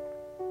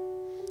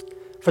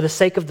for the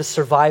sake of the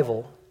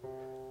survival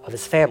of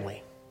his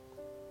family,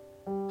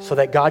 so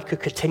that God could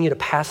continue to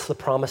pass the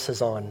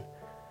promises on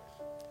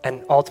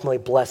and ultimately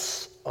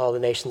bless all the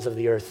nations of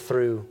the earth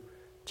through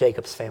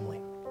Jacob's family.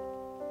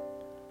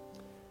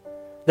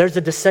 There's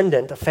a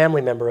descendant, a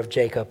family member of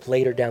Jacob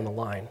later down the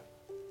line,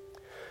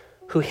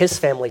 who his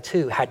family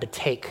too had to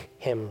take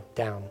him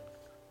down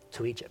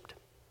to Egypt,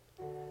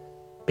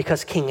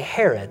 because King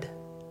Herod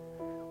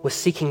was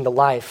seeking the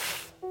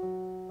life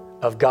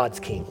of God's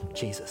king,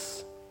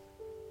 Jesus.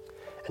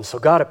 And so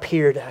God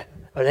appeared,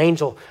 an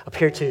angel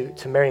appeared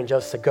to Mary and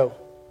Joseph, said, go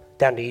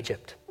down to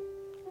Egypt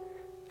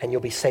and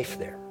you'll be safe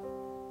there.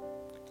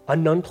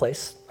 Unknown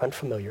place,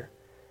 unfamiliar.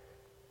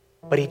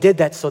 But he did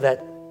that so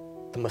that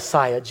the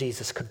Messiah,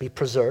 Jesus, could be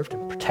preserved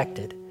and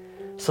protected,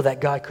 so that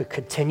God could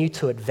continue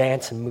to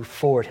advance and move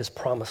forward his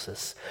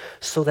promises,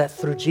 so that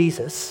through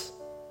Jesus,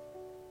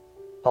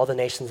 all the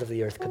nations of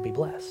the earth could be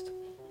blessed.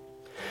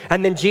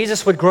 And then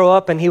Jesus would grow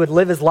up and he would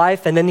live his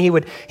life, and then he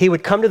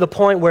would come to the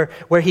point where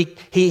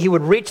he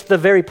would reach the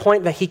very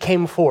point that he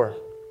came for.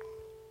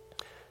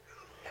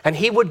 And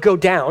he would go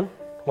down,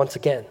 once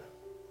again,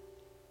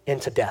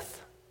 into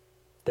death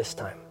this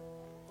time.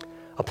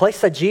 A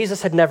place that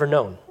Jesus had never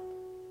known.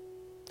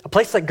 A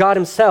place that God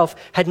himself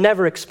had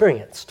never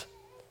experienced.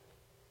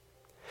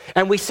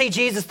 And we see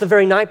Jesus the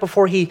very night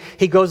before he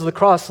goes to the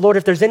cross, Lord,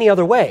 if there's any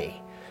other way.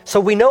 So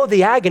we know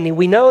the agony,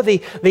 we know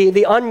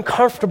the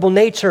uncomfortable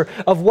nature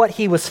of what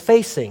he was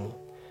facing,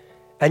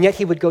 and yet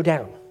he would go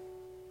down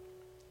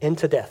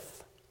into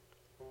death.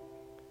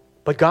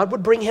 But God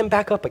would bring him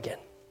back up again.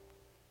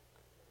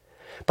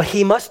 But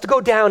he must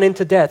go down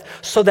into death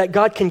so that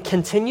God can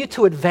continue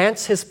to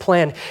advance his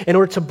plan in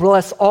order to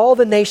bless all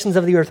the nations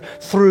of the earth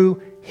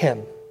through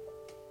him.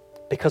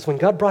 Because when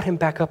God brought him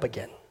back up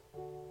again,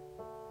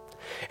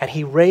 and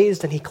he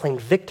raised and he claimed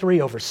victory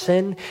over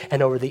sin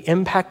and over the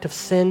impact of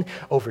sin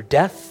over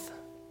death,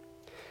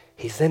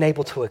 he's then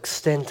able to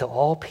extend to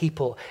all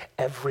people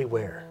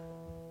everywhere.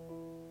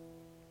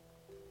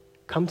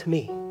 Come to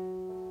me.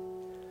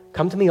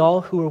 Come to me,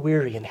 all who are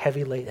weary and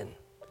heavy laden.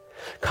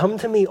 Come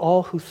to me,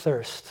 all who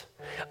thirst.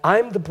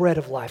 I'm the bread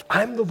of life.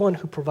 I'm the one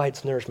who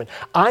provides nourishment.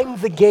 I'm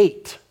the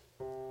gate.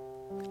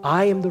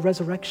 I am the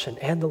resurrection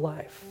and the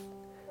life.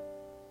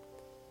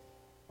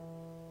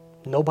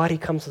 Nobody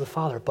comes to the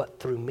Father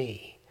but through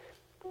me.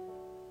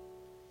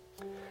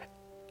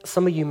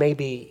 Some of you,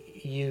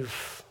 maybe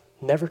you've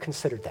never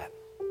considered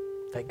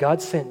that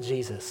God sent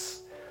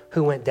Jesus,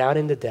 who went down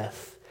into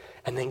death,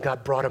 and then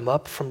God brought him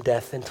up from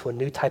death into a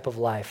new type of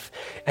life.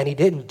 And he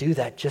didn't do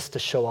that just to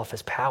show off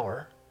his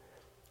power.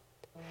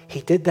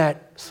 He did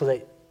that so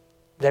that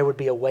there would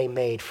be a way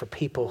made for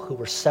people who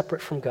were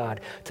separate from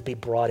God to be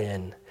brought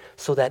in,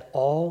 so that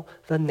all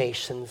the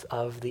nations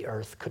of the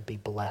earth could be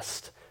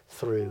blessed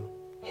through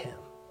him.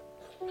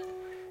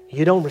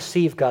 You don't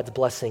receive God's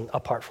blessing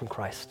apart from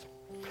Christ.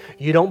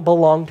 You don't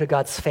belong to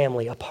God's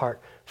family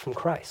apart from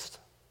Christ.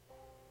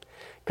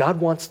 God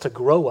wants to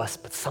grow us,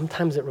 but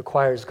sometimes it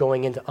requires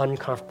going into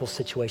uncomfortable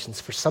situations.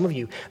 For some of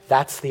you,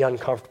 that's the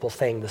uncomfortable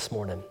thing this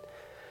morning.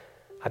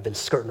 I've been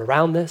skirting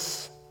around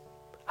this.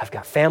 I've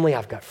got family,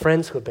 I've got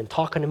friends who have been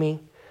talking to me,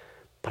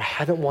 but I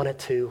haven't wanted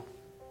to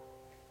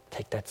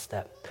take that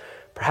step.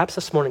 Perhaps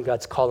this morning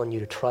God's calling you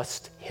to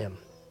trust him.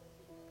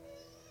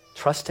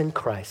 Trust in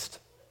Christ.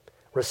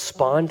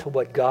 Respond to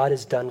what God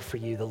has done for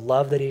you, the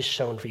love that he's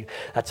shown for you.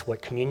 That's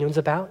what communion's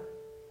about.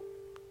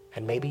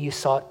 And maybe you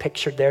saw it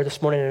pictured there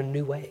this morning in a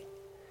new way.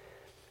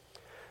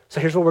 So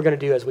here's what we're going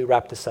to do as we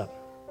wrap this up.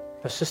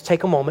 Let's just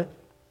take a moment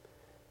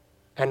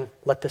and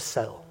let this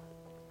settle.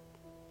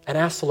 And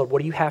ask the Lord,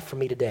 what do you have for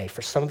me today?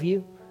 For some of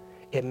you,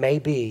 it may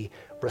be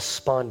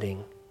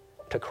responding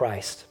to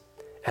Christ.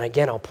 And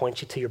again, I'll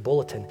point you to your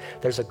bulletin.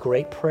 There's a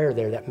great prayer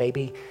there that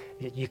maybe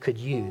you could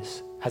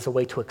use as a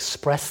way to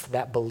express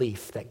that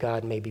belief that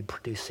God may be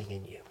producing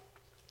in you.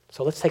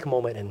 So let's take a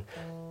moment and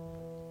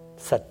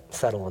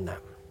settle on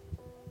that.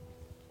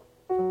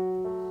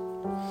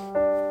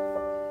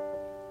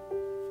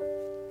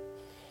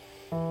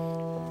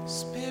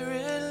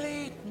 Spirit,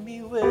 lead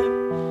me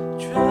where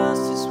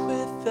trust is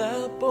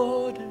without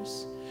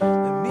borders.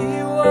 Let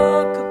me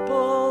walk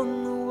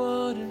upon the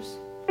waters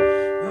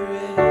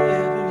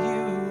wherever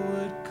you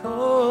would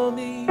call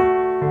me.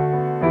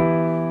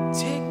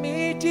 Take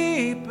me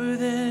deeper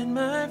than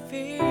my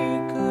feet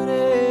could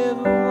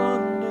ever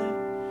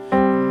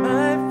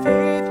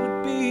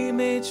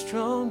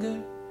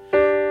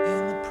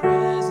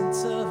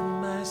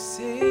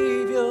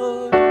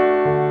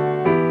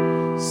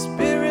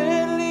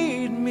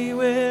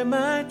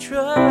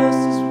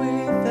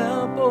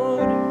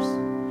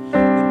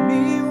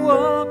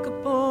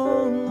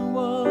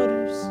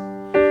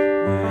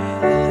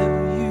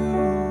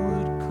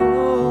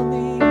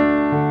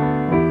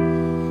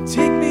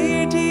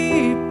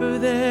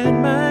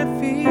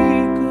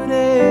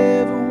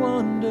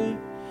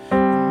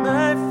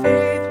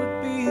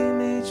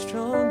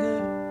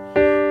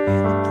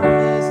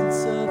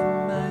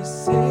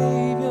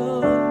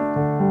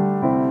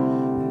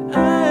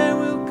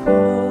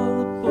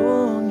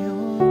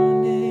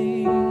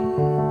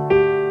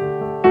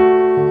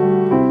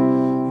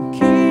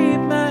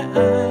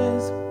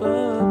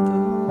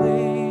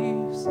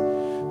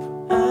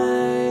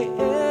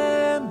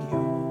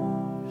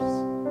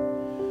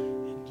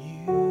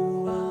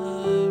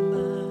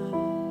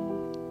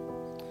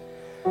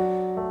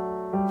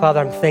Father,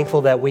 I'm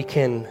thankful that we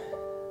can,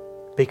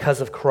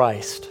 because of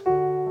Christ,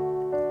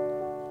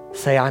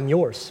 say, I'm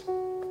yours.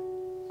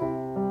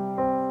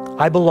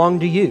 I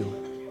belong to you,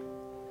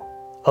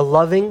 a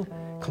loving,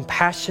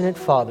 compassionate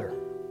Father,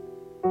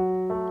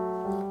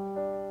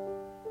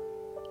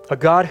 a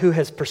God who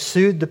has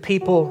pursued the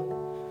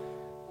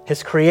people,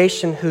 his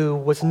creation, who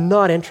was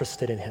not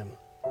interested in him.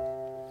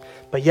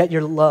 But yet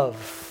your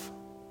love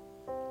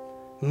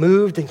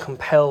moved and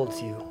compelled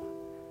you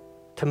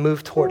to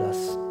move toward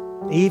us,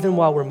 even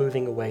while we're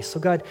moving away. So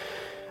God,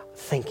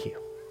 thank you.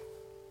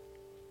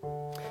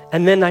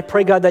 And then I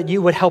pray, God, that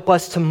you would help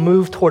us to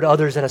move toward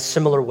others in a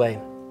similar way.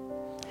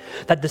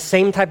 That the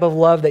same type of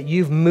love that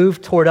you've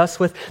moved toward us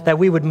with, that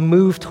we would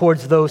move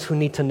towards those who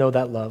need to know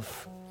that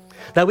love.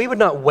 That we would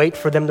not wait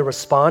for them to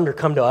respond or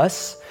come to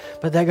us,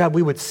 but that, God,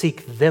 we would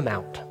seek them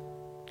out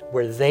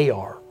where they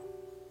are.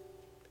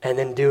 And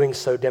in doing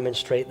so,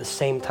 demonstrate the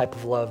same type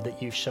of love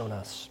that you've shown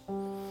us.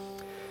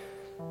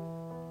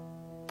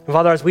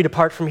 Father, as we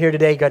depart from here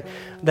today, God,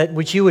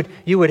 that you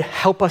would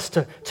help us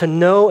to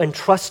know and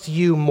trust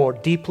you more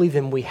deeply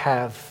than we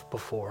have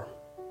before.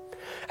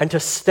 And to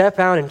step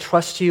out and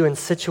trust you in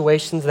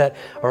situations that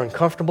are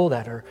uncomfortable,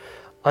 that are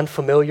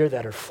unfamiliar,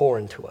 that are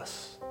foreign to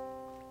us.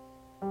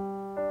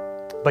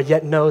 But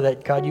yet know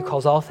that, God, you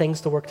cause all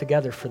things to work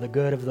together for the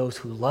good of those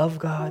who love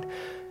God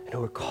and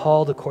who are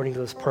called according to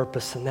this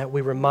purpose, and that we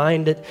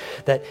reminded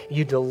that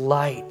you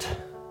delight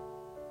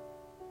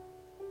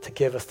to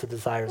give us the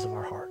desires of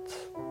our hearts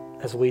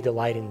as we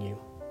delight in you.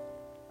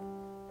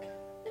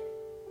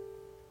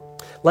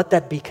 Let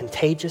that be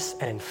contagious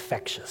and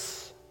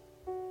infectious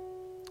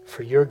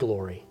for your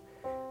glory.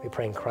 We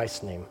pray in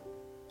Christ's name.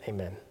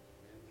 Amen.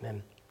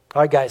 Amen.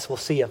 All right, guys, we'll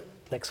see you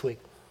next week.